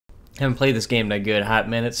Haven't played this game in a good hot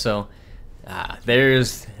minute, so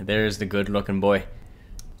there's the good-looking boy.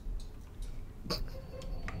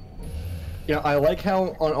 Yeah, I like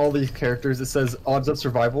how on all these characters it says odds of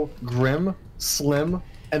survival, grim, slim,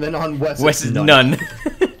 and then on Wes Wes it's is none. none.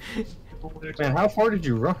 Man, how far did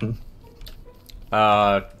you run?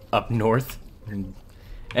 Up north. And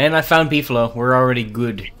I found Beefalo. We're already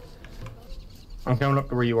good. I'm coming up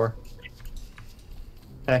to where you are.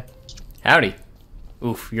 Hey. Howdy.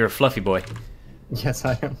 Oof, you're a fluffy boy. Yes,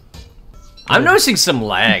 I am. I'm noticing some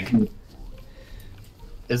lag.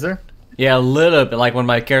 Is there? Yeah, a little bit. Like when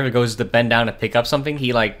my character goes to bend down to pick up something,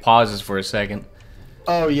 he like pauses for a second.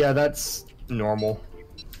 Oh yeah, that's normal.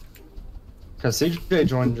 Because CJ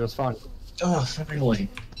joined just fine. Oh, finally.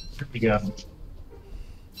 Here we go.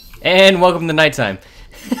 And welcome to nighttime.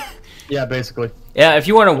 Yeah, basically. Yeah, if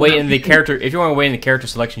you want to wait in the character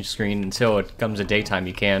selection screen until it comes to daytime,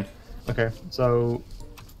 you can. Okay, so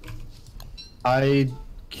I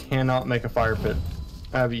cannot make a fire pit.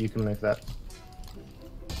 Abby, you can make that.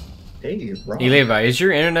 Hey, Ron. Hey, Levi, is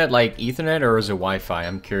your internet like Ethernet or is it Wi-Fi?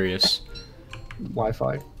 I'm curious.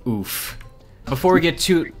 Wi-Fi. Oof. Before we get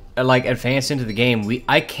too like advanced into the game,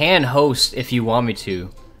 I can host if you want me to.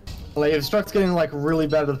 Like, if it starts getting like really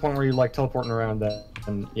bad to the point where you like teleporting around that,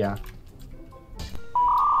 and yeah.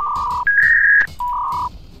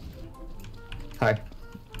 Hi.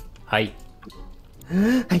 Hi.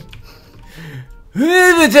 Hi.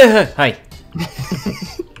 Hi.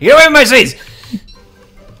 Get away from my seats!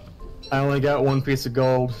 I only got one piece of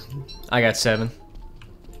gold. I got 7.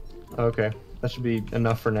 Okay, that should be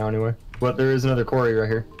enough for now anyway. But there is another quarry right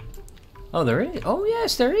here. Oh, there is? Oh,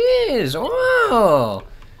 yes, there is! Oh!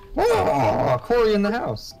 Oh, quarry in the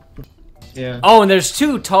house. Yeah. Oh, and there's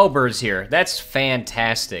 2 tall birds here. That's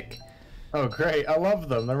fantastic. Oh, great. I love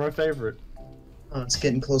them. They're my favorite. Oh, it's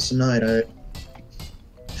getting close to night. I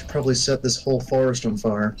should probably set this whole forest on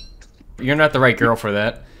fire. You're not the right girl for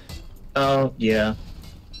that. Oh, yeah.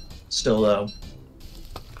 Still, though.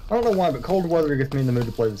 I don't know why, but cold weather gets me in the mood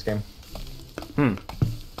to play this game. Hmm.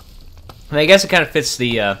 I mean, I guess it kind of fits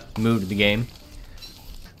the mood of the game.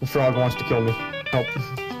 The frog wants to kill me. Help.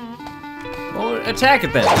 Well, attack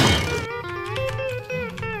it then.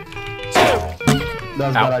 That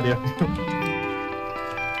was a Ow. bad idea.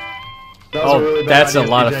 That was a Oh, really bad that's a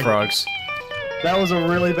idea, lot of CJ. frogs. That was a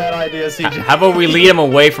really bad idea, CJ. How about we lead them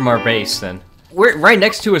away from our base then? We're right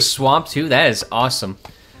next to a swamp too. That is awesome.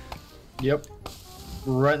 Yep.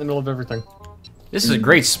 Right in the middle of everything. This is a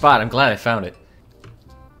great spot. I'm glad I found it.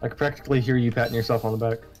 I can practically hear you patting yourself on the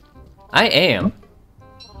back. I am.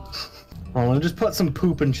 Oh, let me just put some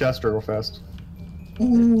poop in Chester real fast.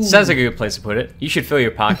 Ooh. Sounds like a good place to put it. You should fill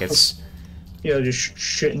your pockets. Yeah, just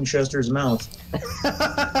shit in Chester's mouth.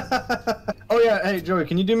 Oh yeah, hey Joey,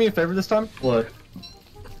 can you do me a favor this time? What?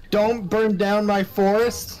 Don't burn down my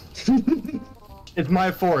forest. It's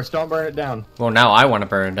my forest, don't burn it down. Well, now I want to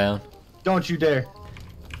burn it down. Don't you dare.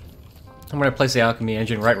 I'm gonna place the alchemy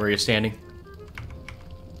engine right where you're standing.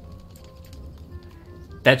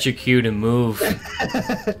 That's your cue to move.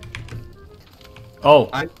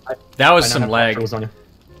 Oh, that was some lag. On you.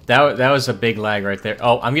 That was a big lag right there.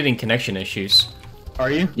 Oh, I'm getting connection issues.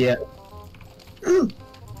 Are you? Yeah.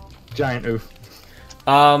 Giant oof.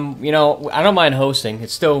 You know, I don't mind hosting.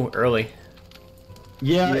 It's still early.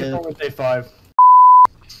 Yeah, Yeah. it's only day 5.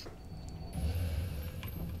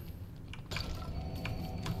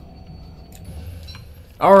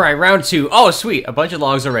 Alright, round 2. Oh, sweet. A bunch of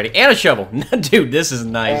logs already. And a shovel. Dude, this is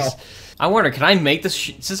nice. Oh. I wonder, can I make this?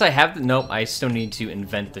 Since I have the... Nope, I still need to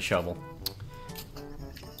invent the shovel.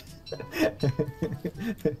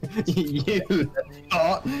 You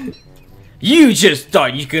thought. You just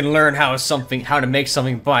thought you could learn how to make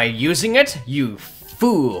something by using it? You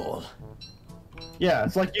fool. Yeah,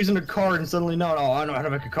 it's like using a card and suddenly, no, I know how to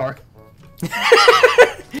make a card.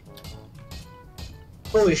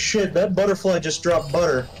 Holy shit, that butterfly just dropped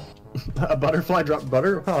butter. A butterfly dropped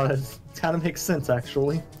butter? Oh, that kind of makes sense,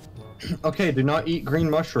 actually. Okay, do not eat green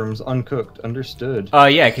mushrooms uncooked. Understood.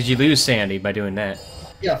 Yeah, because you lose sanity by doing that.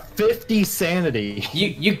 Yeah, 50 sanity.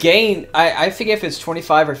 You gain... I think if it's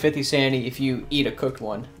 25 or 50 sanity if you eat a cooked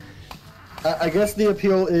one. I guess the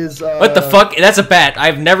appeal is. What the fuck? That's a bat.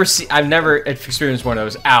 I've never experienced one of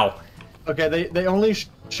those. Ow. Okay, they only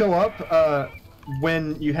show up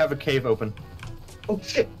when you have a cave open. Oh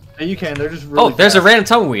shit. Yeah, you can. They're just really. Oh, there's a fast. random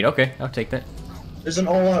tumbleweed. Okay, I'll take that. There's an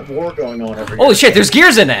all-out war going on over here. Holy shit! There's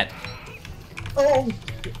gears in that. Oh!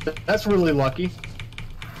 That's really lucky.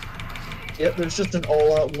 Yep, there's just an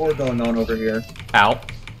all-out war going on over here. Ow.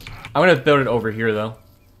 I'm gonna build it over here though,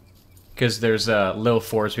 because there's a little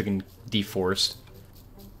forest we can deforest.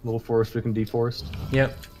 Little forest we can deforest.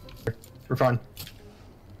 Yep. We're fine.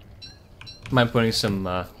 Mind putting some,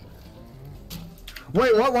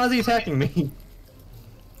 Wait, what? Why is he attacking me?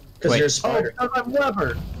 Because Wait. you're a Oh, spider. because I'm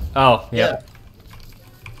lever. Oh, yeah.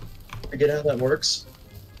 Forget how that works.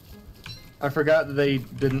 I forgot that they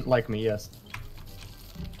didn't like me, yes.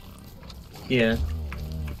 Yeah.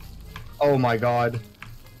 Oh my god.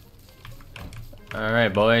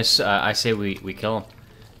 Alright, boys. I say we kill him.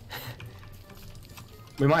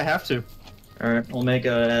 We might have to. Alright, we'll make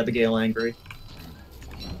Abigail angry.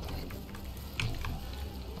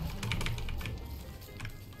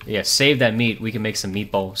 Yeah, save that meat. We can make some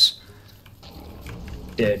meatballs.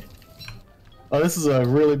 Dead. Oh, this is a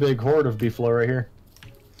really big horde of beefalo right here.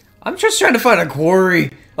 I'm just trying to find a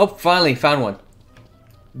quarry. Oh, finally found one.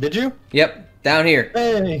 Did you? Yep, down here.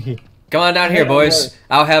 Hey! Come on down here, Hey, boys.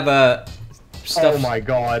 I'll have stuff. Oh my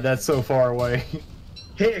god, that's so far away.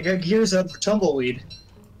 Hey, I got gears up for tumbleweed.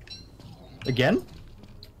 Again?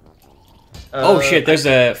 Oh shit! There's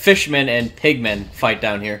a fishman and pigman fight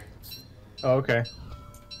down here. Oh, okay.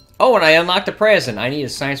 Oh, and I unlocked a present. I need a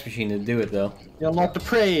science machine to do it though. You unlocked the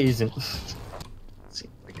praise and... Let's see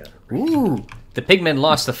what we got. Ooh, the pigmen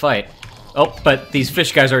lost the fight. Oh, but these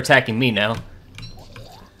fish guys are attacking me now.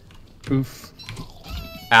 Oof.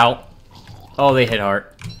 Ow. Oh, they hit hard.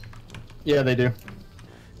 Yeah, they do.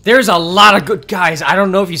 There's a lot of good guys. I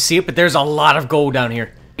don't know if you see it, but there's a lot of gold down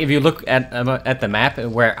here. If you look at the map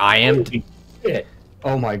where I am, Shit.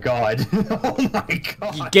 Oh my god. Oh my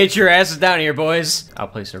god. get your asses down here, boys. I'll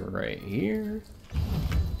place it right here.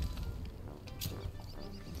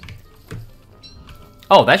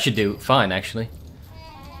 Oh, that should do fine, actually.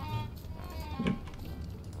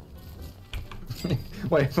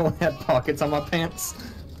 Wait, if I only had pockets on my pants.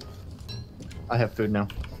 I have food now.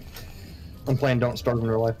 I'm playing Don't Starve in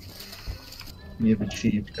Real Life. You've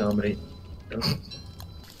achieved comedy.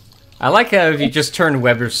 I like how if you just turn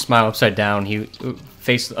Weber's smile upside down, he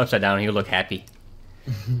face upside down, he would look happy.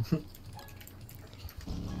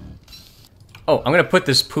 Oh, I'm gonna put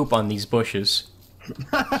this poop on these bushes.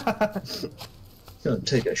 Gonna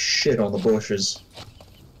take a shit on the bushes.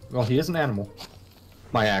 Well, he is an animal.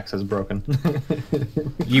 My axe is broken.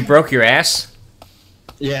 You broke your ass?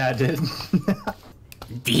 Yeah, I did.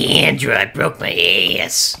 The android broke my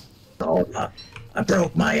ass. Oh, I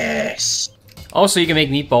broke my ass. Also, you can make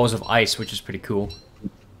meatballs of ice, which is pretty cool.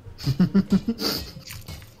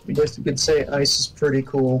 I guess you could say ice is pretty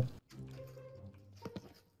cool.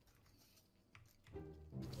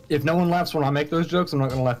 If no one laughs when I make those jokes, I'm not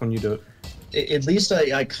gonna laugh when you do it. At least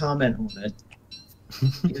I comment on it.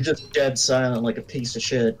 You're just dead silent like a piece of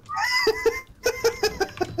shit.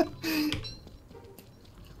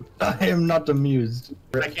 I am not amused.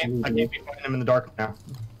 I can't be fighting him in the dark now.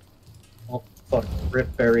 Oh, fuck.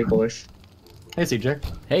 Rip berry bush. Hey, CJ.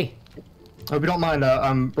 Hey. Hope you don't mind,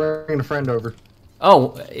 I'm bringing a friend over.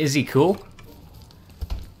 Oh, is he cool?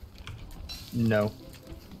 No.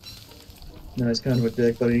 No, he's kind of a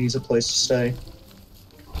dick, but he needs a place to stay.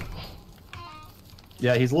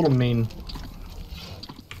 Yeah, he's a little mean.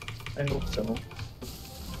 I hope so.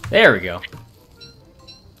 There we go.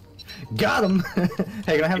 Got him!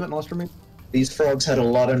 Hey, can I have that monster meat? These frogs had a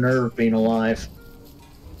lot of nerve being alive.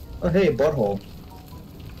 Oh, hey, butthole.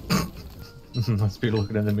 Must be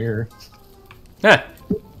looking in the mirror. Huh.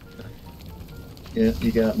 Yeah,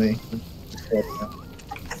 you got me.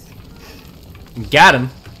 Got him.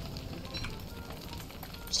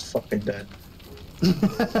 Just fucking dead.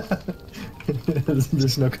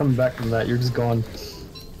 There's no coming back from that. You're just gone.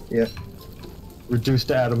 Yeah. Reduced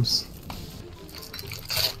to atoms.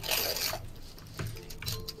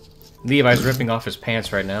 Levi's ripping off his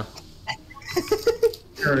pants right now.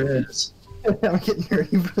 There it is. I'm getting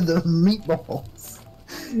ready for the meatballs.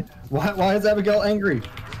 Why is Abigail angry?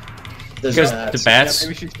 There's Because bats. the bats. Yeah,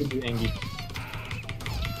 maybe she should be angry.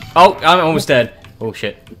 Oh, I'm almost dead. Oh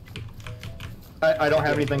shit. I don't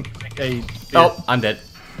have anything. Hey. Oh, I'm dead.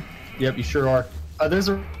 Yep, you sure are. There's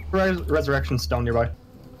a resurrection stone nearby.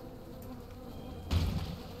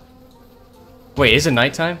 Wait, is it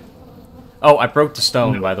nighttime? Oh, I broke the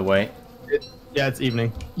stone, by the way. Yeah, it's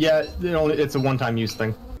evening. Yeah, it's a one-time use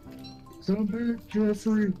thing.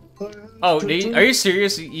 Oh, are you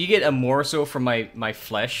serious? You get a morsel from my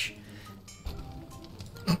flesh?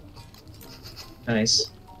 Nice.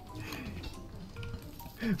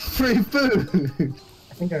 Free food!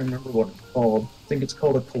 I think I remember what it's called. I think it's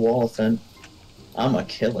called a koalaphant. I'ma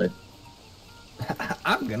kill it.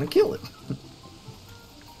 I'm gonna kill it.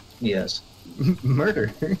 Yes.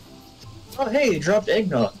 Murder. Oh, hey, you dropped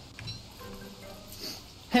eggnog.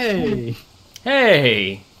 Hey!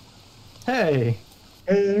 Hey! Hey!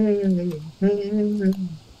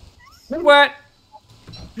 What?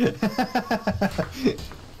 I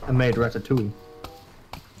made ratatouille.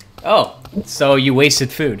 Oh, so you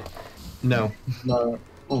wasted food. No.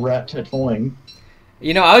 Ratatouille.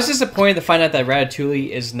 You know, I was disappointed to find out that ratatouille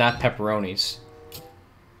is not pepperonis.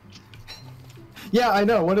 Yeah, I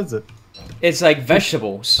know. What is it? It's like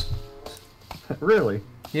vegetables. Really?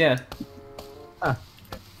 Yeah. Huh.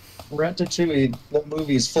 Ratatouille, that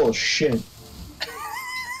movie is full of shit.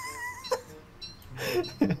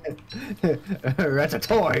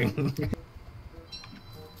 Ratatouille.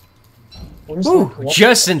 Where's Ooh, the-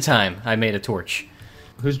 just in time. I made a torch.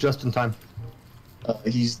 Who's just in time?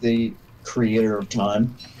 He's the creator of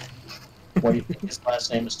time. What do you think? His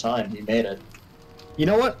last name is Time. He made it. You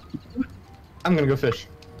know what? I'm gonna go fish.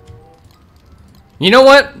 You know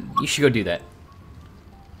what? You should go do that.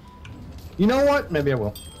 You know what? Maybe I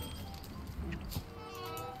will.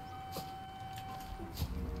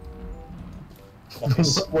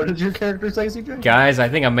 Nice. What did your character say, CJ? Guys, I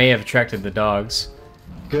think I may have attracted the dogs.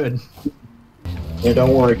 Good. Yeah,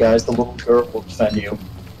 don't worry, guys. The little girl will defend you.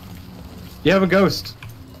 You have a ghost.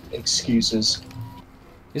 Excuses.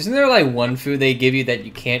 Isn't there like one food they give you that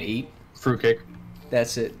you can't eat? Fruitcake.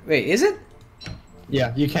 That's it. Wait, is it?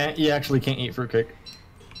 Yeah, you can't. You actually can't eat fruitcake.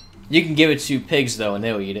 You can give it to pigs though, and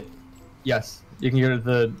they'll eat it. Yes, you can get it to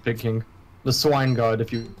the pig king, the swine god,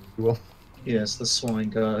 if you will. Yes, the swine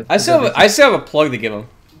god. I still have a plug to give them.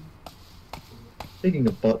 Speaking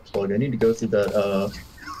of butt plug, I need to go through that,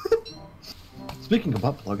 Speaking of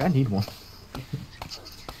butt plug, I need one.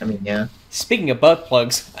 I mean, yeah. Speaking of butt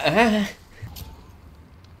plugs,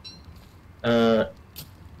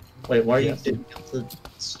 Wait, why are you Yes. digging up the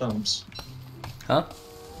stumps? huh?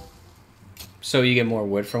 So you get more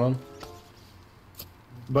wood from them.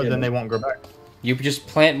 But Yeah. then they won't grow back. You just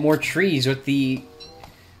plant more trees with the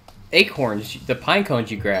acorns, the pine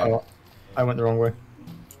cones you grab. Oh, I went the wrong way.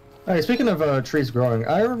 Alright, speaking of trees growing,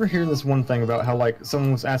 I remember hearing this one thing about how, like,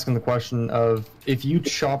 someone was asking the question of, if you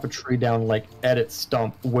chop a tree down, like, at its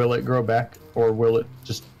stump, will it grow back, or will it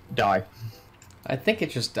just die? I think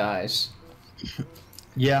it just dies.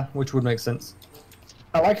 Yeah, which would make sense.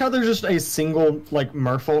 I like how there's just a single, like,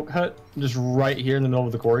 merfolk hut, just right here in the middle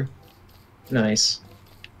of the quarry. Nice.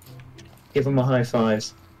 Give him a high five.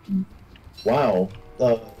 Wow.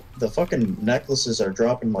 The fucking necklaces are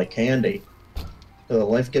dropping like candy. The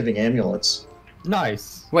life-giving amulets.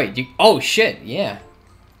 Nice. Wait, you? Oh shit! Yeah,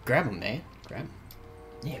 grab them, man. Grab 'em.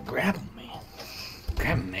 Yeah, grab them, man.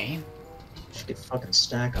 Grab them, man. Should get fucking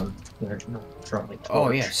stack them. They're not drop my torch.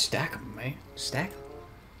 Oh yeah, stack them, man. Stack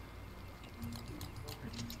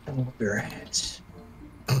 'em. Oh, your heads.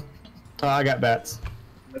 I got bats.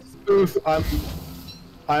 Oof,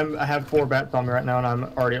 I have 4 bats on me right now, and I'm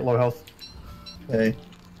already at low health. Hey,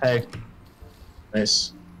 Hey,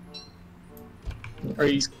 nice. are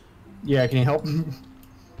you? Yeah, can you help?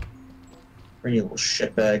 Are you little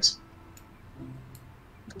shitbags?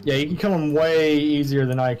 Yeah, you can kill them way easier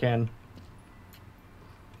than I can.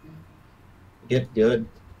 Get good.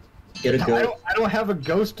 Get a I good. don't have a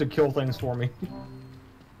ghost to kill things for me.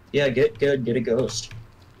 Yeah, get good. Get a ghost.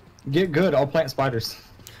 Get good. I'll plant spiders.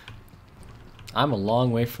 I'm a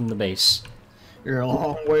long way from the base. You're a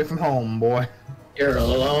long way from home, boy. You're a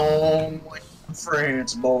long way from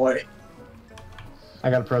France, boy. I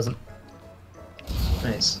got a present.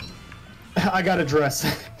 Nice. I got a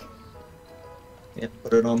dress. Yeah,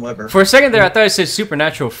 put it on Weber. For a second there, I thought it said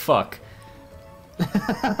supernatural fuck.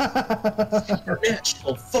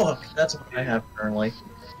 Supernatural, fuck. That's what I have currently.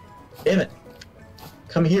 Damn it.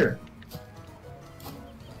 Come here.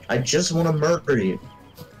 I just want to murder you.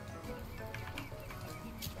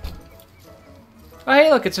 Oh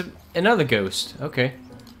hey, look, it's another ghost. Okay.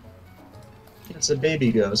 It's a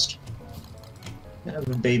baby ghost. I have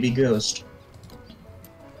a baby ghost.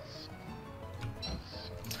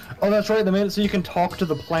 Oh, that's right. They made it so you can talk to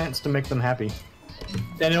the plants to make them happy.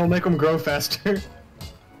 And it'll make them grow faster.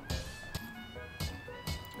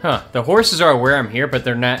 Huh. The horses are aware I'm here, but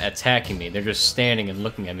they're not attacking me. They're just standing and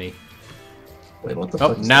looking at me. Wait, what the Oh,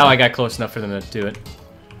 fuck is now that? I got close enough for them to do it.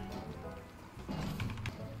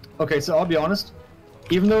 Okay, so I'll be honest.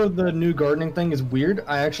 Even though the new gardening thing is weird,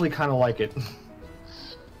 I actually kind of like it.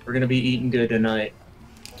 We're gonna be eating good tonight.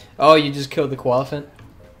 Oh, you just killed the koalefant?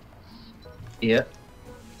 Yep.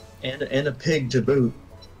 And a pig to boot.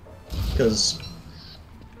 Because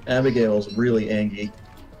Abigail's really angry.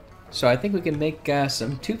 So I think we can make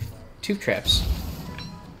some tooth traps.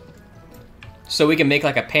 So we can make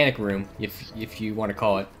like a panic room, if you want to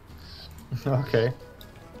call it. Okay.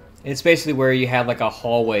 It's basically where you have like a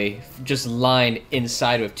hallway just lined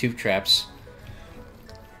inside with tooth traps.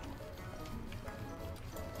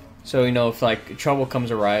 So, you know, if, like, trouble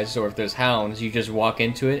comes arise, or if there's hounds, you just walk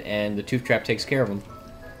into it, and the tooth trap takes care of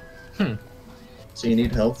them. So you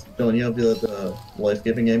need health? Don't you have the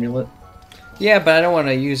life-giving amulet? Yeah, but I don't want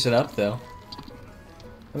to use it up, though.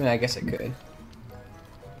 I mean, I guess I could.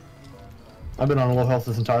 I've been on low health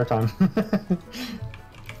this entire time.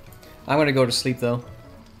 I'm gonna go to sleep, though.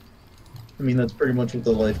 I mean, that's pretty much what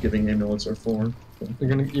the life-giving amulets are for. So.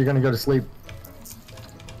 You're gonna go to sleep.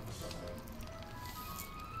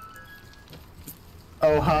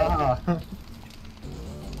 Oh ha!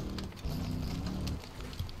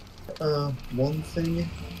 One thing,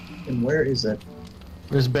 and where is it?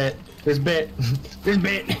 There's bit. There's bit. There's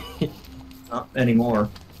bit. Not anymore.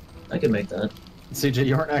 I can make that. CJ,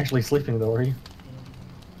 you aren't actually sleeping though, are you?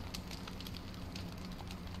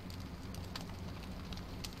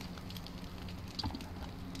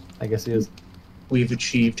 I guess he is. We've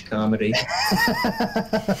achieved comedy.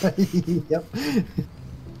 Yep.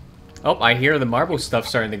 Oh, I hear the marble stuff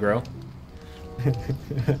starting to grow.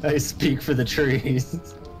 I speak for the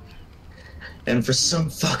trees. And for some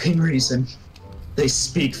fucking reason, they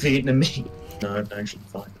speak Vietnamese. No, I'm actually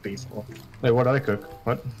fine before. Wait, what did I cook?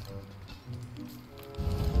 What?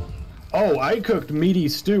 Oh, I cooked meaty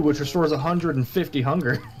stew, which restores 150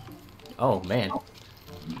 hunger. Oh, man.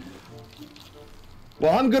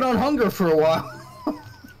 Well, I'm good on hunger for a while.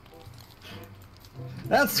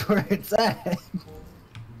 That's where it's at.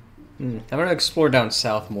 I'm gonna explore down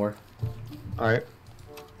south more. Alright.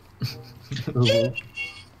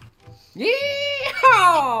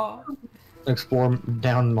 Yeehaw! Explore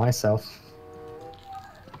down myself.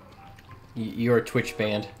 You're a Twitch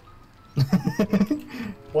banned.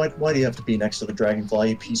 Why do you have to be next to the dragonfly,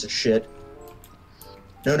 you piece of shit?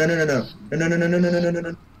 No. No.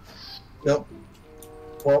 Nope.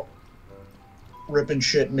 Well, ripping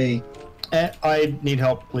shit me. I need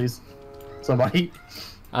help, please. Somebody.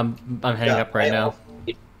 I'm heading up right now.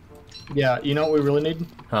 Yeah, you know what we really need?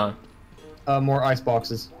 Huh? More ice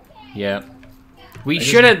boxes. Yeah. We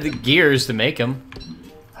should have the gears to make them.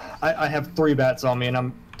 I have 3 bats on me,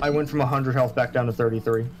 and I went from 100 health back down to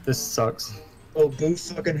 33. This sucks. Oh, boo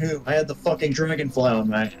fucking who? I had the fucking dragonfly on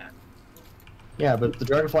my hand. Yeah, but the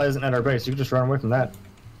dragonfly isn't at our base. You can just run away from that.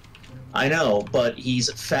 I know, but he's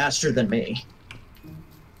faster than me.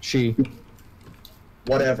 She.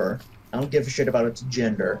 Whatever. I don't give a shit about its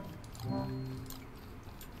gender.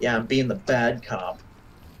 Yeah, I'm being the bad cop.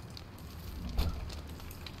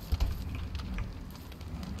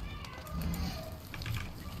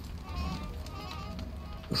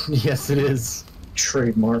 Yes, it is.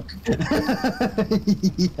 Trademark.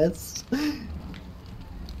 Yes.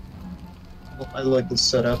 Well, I like the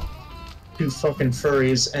setup. 2 fucking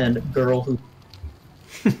furries and a girl who...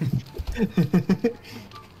 I'm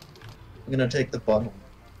gonna take the bottle.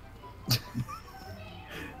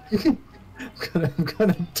 I'm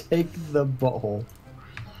gonna take the butthole.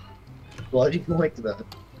 Why do you like that?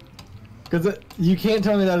 Because you can't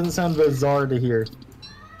tell me that doesn't sound bizarre to hear.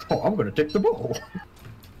 Oh, I'm gonna take the butthole.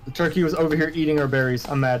 The turkey was over here eating our berries.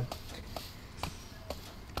 I'm mad.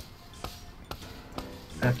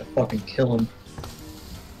 I have to fucking kill him.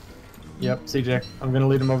 Yep, CJ. I'm gonna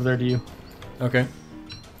lead him over there to you. Okay.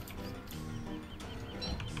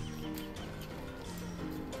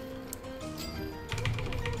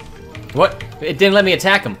 What? It didn't let me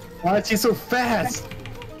attack him. Why is he so fast?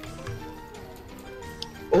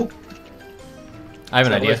 Oh! I have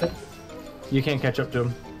an idea. You can't catch up to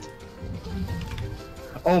him.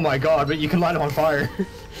 Oh my god, but you can light him on fire.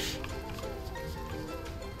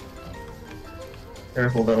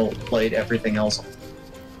 Careful, that'll light everything else.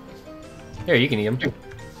 Here, you can eat him.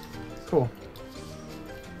 Cool.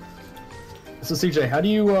 So CJ, how do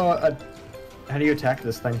you attack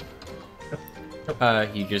this thing?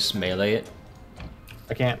 You just melee it.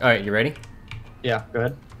 I can't. Alright, you ready? Yeah, go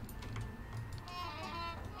ahead.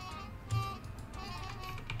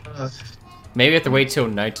 Maybe you have to wait till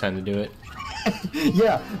nighttime to do it.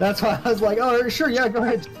 Yeah, that's why I was like, oh, sure, yeah, go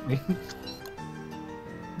ahead.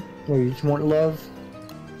 Oh, you just want love?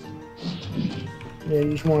 Yeah,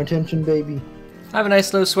 you just want attention, baby. I have a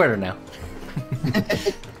nice little sweater now.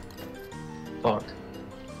 Fuck.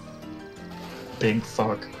 Big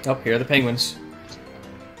fuck. Oh, here are the penguins.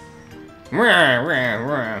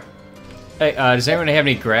 Hey, does anyone have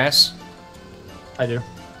any grass? I do.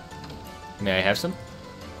 May I have some?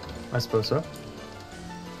 I suppose so.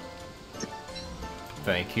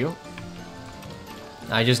 Thank you.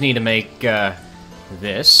 I just need to make,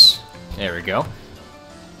 this. There we go.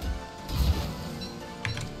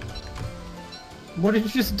 What did you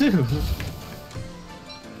just do?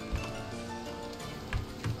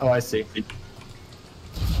 Oh, I see.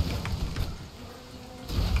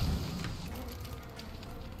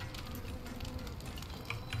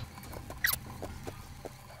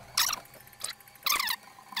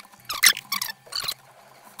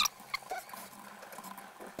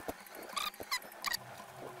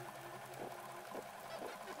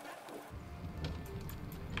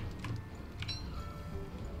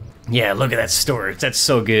 Yeah, look at that storage. That's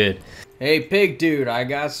so good. Hey, pig dude, I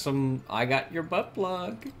got your butt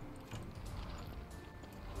plug.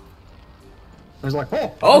 I was like,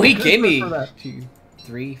 oh. Oh, I'm he good gave me for that. 2,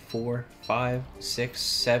 3, 4, 5, 6,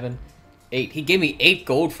 7, 8. He gave me 8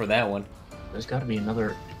 gold for that one. There's got to be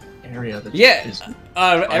another area that Yeah, is...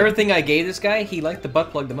 everything I gave this guy, he liked the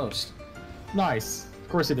butt plug the most. Nice. Of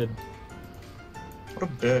course he did. What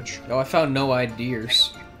a bitch. Oh, I found no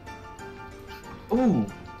ideas. Ooh.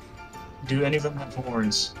 Do any of them have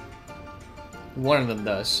horns? One of them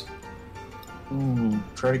does. Ooh,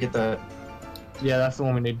 try to get that. Yeah, that's the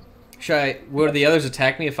one we need. Will the others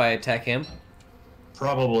attack me if I attack him?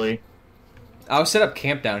 Probably. I'll set up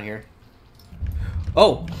camp down here.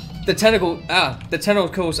 Oh, the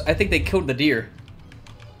tentacles, I think they killed the deer.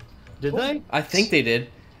 Did they? I think they did.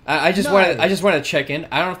 I just Nice. want to check in.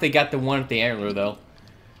 I don't know if they got the one at the antler though.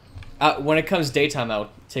 When it comes daytime, I'll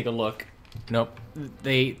take a look. Nope.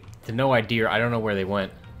 The no idea. I don't know where they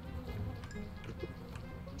went.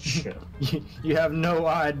 Shit. You have no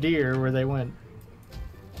idea where they went.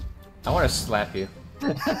 I want to slap you.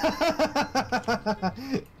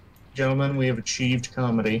 Gentlemen, we have achieved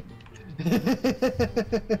comedy.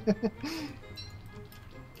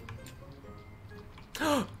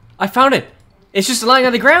 I found it. It's just lying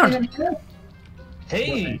on the ground.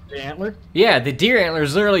 Hey! What, the antler? Yeah, the deer antler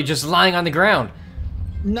is literally just lying on the ground.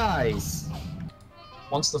 Nice.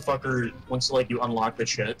 Once like you unlock the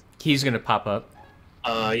shit, He's gonna pop up.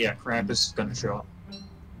 yeah, Krampus is gonna show up.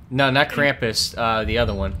 No, not Krampus. The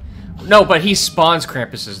other one. No, but he spawns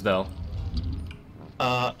Krampuses though.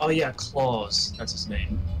 Oh yeah, Klaus. That's his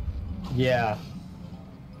name. Yeah.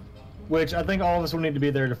 Which I think all of us will need to be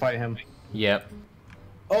there to fight him. Yep.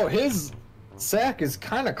 Oh, his sack is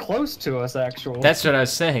kind of close to us, actually. That's what I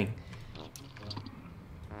was saying.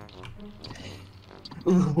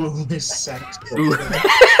 Ooh, this sucks. Ooh.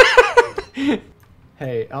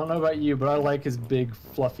 Hey, I don't know about you, but I like his big,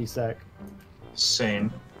 fluffy sack.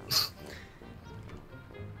 Same.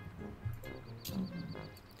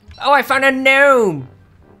 Oh, I found a gnome!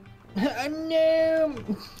 A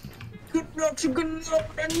gnome!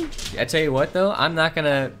 I tell you what, though, I'm not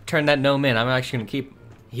gonna turn that gnome in. I'm actually gonna keep.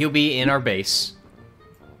 He'll be in our base.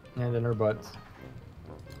 And in her butts.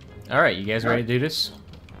 All right, you guys ready to do this?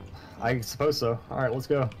 I suppose so. Alright, let's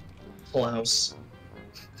go. Klaus.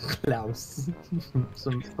 Klaus.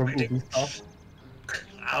 Some from Ubisoft.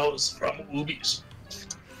 Klaus from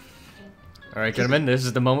Ubisoft. All right, gentlemen, this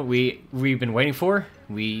is the moment we've been waiting for.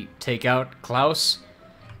 We take out Klaus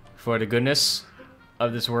for the goodness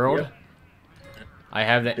of this world. Yep. I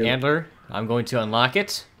have the Do it. antler. I'm going to unlock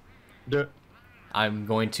it. Do it. I'm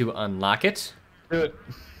going to unlock it. Do it.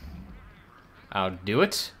 I'll do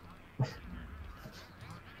it.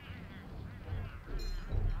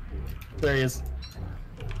 There he is.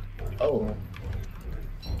 Oh.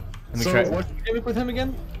 Let me So, try. what's the gimmick with him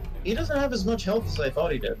again? He doesn't have as much health as I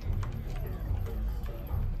thought he did.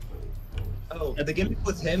 Oh, and the gimmick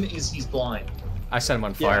with him is he's blind. I set him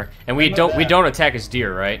on Yeah, fire, and we I know don't that. attack his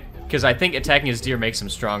deer, right? Because I think attacking his deer makes him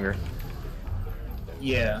stronger.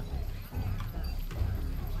 Yeah.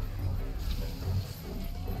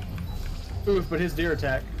 Oof, but his deer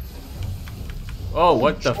attack. Oh,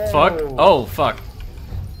 what the fuck? Oh. Oh, fuck.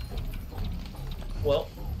 Well,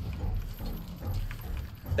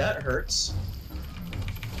 that hurts.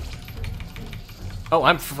 Oh,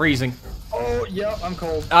 I'm freezing. Oh, yeah, I'm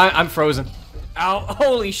cold. I'm frozen. Ow,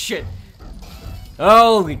 holy shit.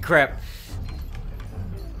 Holy crap.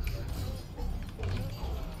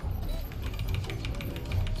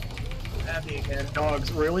 Happy again.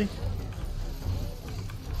 Dogs, really?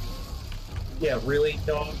 Yeah, really,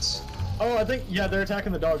 dogs? Oh, I think, yeah, they're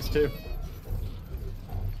attacking the dogs too.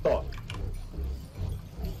 Fuck.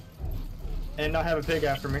 And I have a pig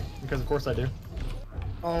after me, because of course I do.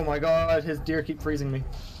 Oh my god, his deer keep freezing me.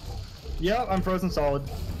 Yep, I'm frozen solid.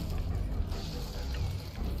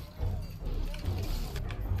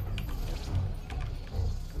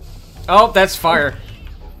 Oh, that's fire.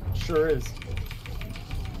 Sure is.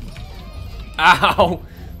 Ow.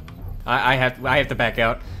 I have to back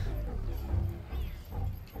out.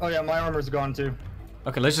 Oh yeah, my armor's gone too.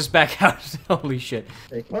 Okay, let's just back out. Holy shit.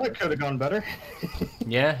 Well, it could have gone better.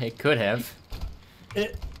 Yeah, it could have.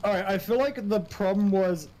 Alright, I feel like the problem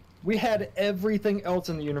was we had everything else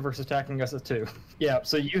in the universe attacking us too. Yeah,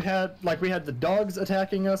 so you had, like, we had the dogs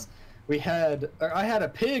attacking us, we had, I had a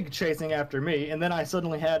pig chasing after me, and then I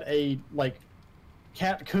suddenly had a, like,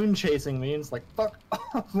 cat coon chasing me, and it's like, fuck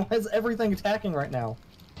off, why is everything attacking right now?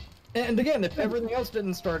 And again, if everything else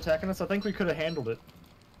didn't start attacking us, I think we could have handled it.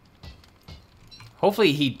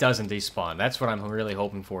 Hopefully he doesn't despawn. That's what I'm really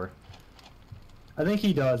hoping for. I think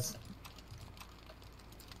he does.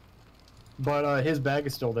 But his bag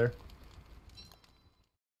is still there.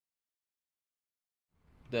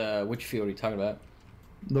 Which field are you talking about?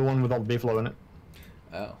 The one with all the beefalo in it.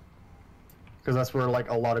 Oh. Because that's where, like,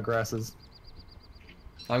 a lot of grass is.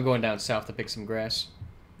 I'm going down south to pick some grass.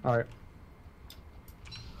 Alright.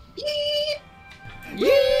 Yeah!